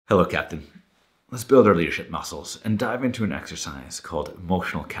Hello, Captain. Let's build our leadership muscles and dive into an exercise called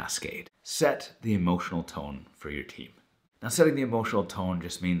Emotional Cascade. Set the emotional tone for your team. Now, setting the emotional tone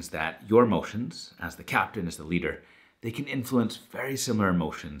just means that your emotions, as the captain, as the leader, they can influence very similar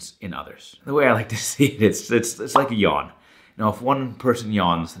emotions in others. The way I like to see it, it's like a yawn. Now, if one person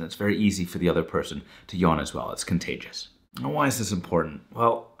yawns, then it's very easy for the other person to yawn as well. It's contagious. Now, why is this important?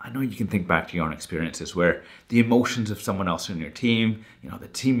 Well, I know you can think back to your own experiences where the emotions of someone else in your team, the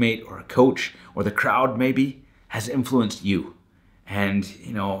teammate or a coach or the crowd maybe, has influenced you. And,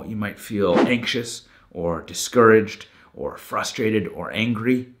 you might feel anxious or discouraged or frustrated or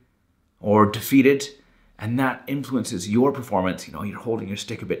angry or defeated. And that influences your performance. You're holding your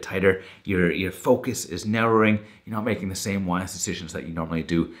stick a bit tighter. Your focus is narrowing. You're not making the same wise decisions that you normally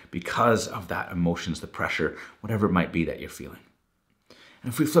do because of that emotions, the pressure, whatever it might be that you're feeling.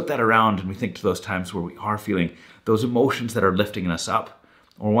 And if we flip that around and we think to those times where we are feeling those emotions that are lifting us up,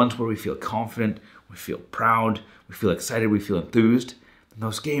 or ones where we feel confident, we feel proud, we feel excited, we feel enthused, in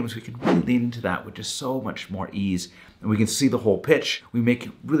those games we can really lean into that with just so much more ease. And we can see the whole pitch. We make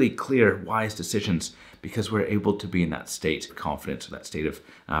really clear, wise decisions because we're able to be in that state of confidence, or that state of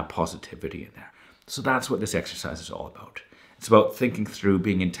positivity in there. So that's what this exercise is all about. It's about thinking through,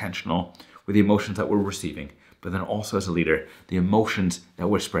 being intentional with the emotions that we're receiving, but then also as a leader, the emotions that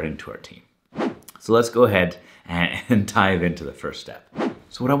we're spreading to our team. So let's go ahead and dive into the first step.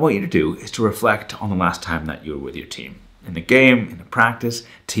 So what I want you to do is to reflect on the last time that you were with your team. In the game, in the practice,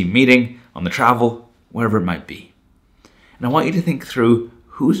 team meeting, on the travel, wherever it might be. And I want you to think through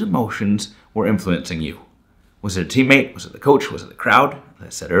whose emotions were influencing you. Was it a teammate? Was it the coach? Was it the crowd, as I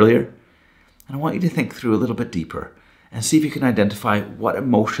said earlier? And I want you to think through a little bit deeper and see if you can identify what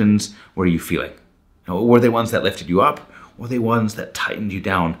emotions were you feeling. Were they ones that lifted you up? Were they ones that tightened you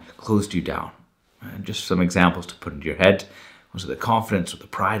down, closed you down? And just some examples to put into your head. Was it the confidence or the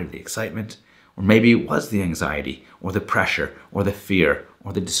pride or the excitement? Or maybe it was the anxiety or the pressure or the fear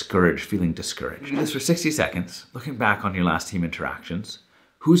or the feeling discouraged. Do this for 60 seconds, looking back on your last team interactions.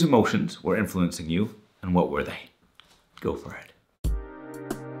 Whose emotions were influencing you and what were they? Go for it.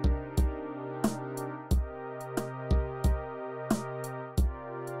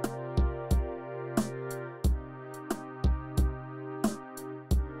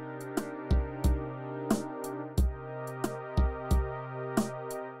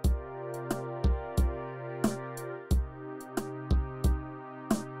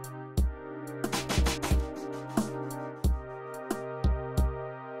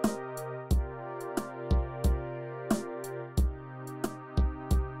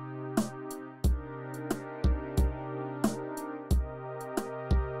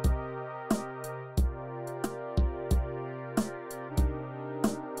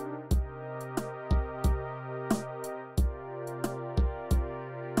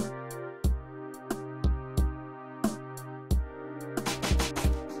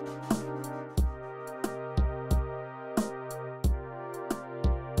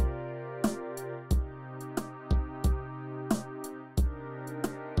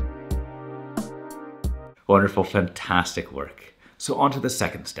 Wonderful, fantastic work. So on to the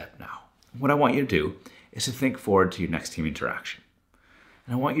second step now. What I want you to do is to think forward to your next team interaction.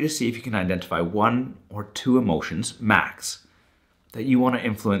 And I want you to see if you can identify one or two emotions, max, that you want to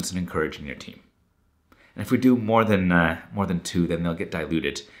influence and encourage in your team. And if we do more than two, then they'll get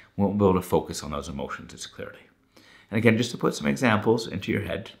diluted. We won't be able to focus on those emotions as clearly. And again, just to put some examples into your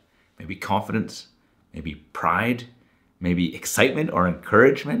head, maybe confidence, maybe pride, maybe excitement or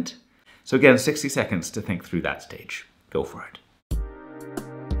encouragement. So again, 60 seconds to think through that stage. Go for it.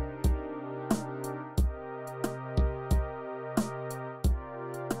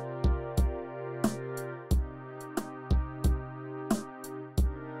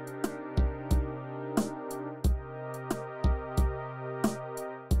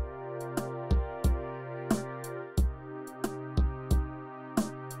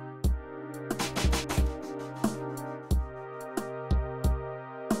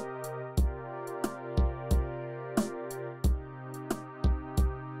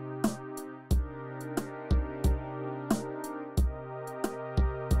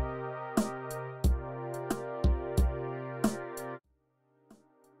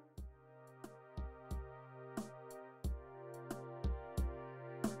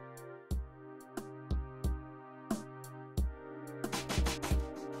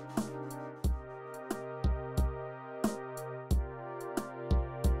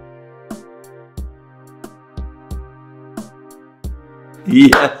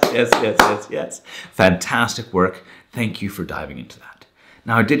 Yes. Fantastic work. Thank you for diving into that.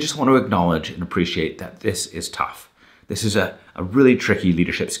 Now, I did just want to acknowledge and appreciate that this is tough. This is a really tricky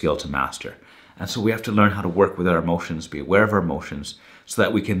leadership skill to master. And so we have to learn how to work with our emotions, be aware of our emotions, so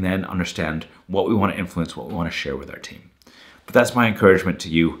that we can then understand what we want to influence, what we want to share with our team. But that's my encouragement to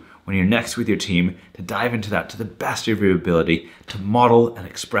you when you're next with your team, to dive into that to the best of your ability, to model and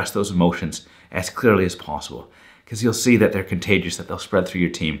express those emotions as clearly as possible. Because you'll see that they're contagious, that they'll spread through your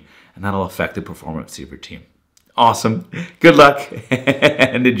team, and that'll affect the performance of your team. Awesome. Good luck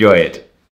and enjoy it.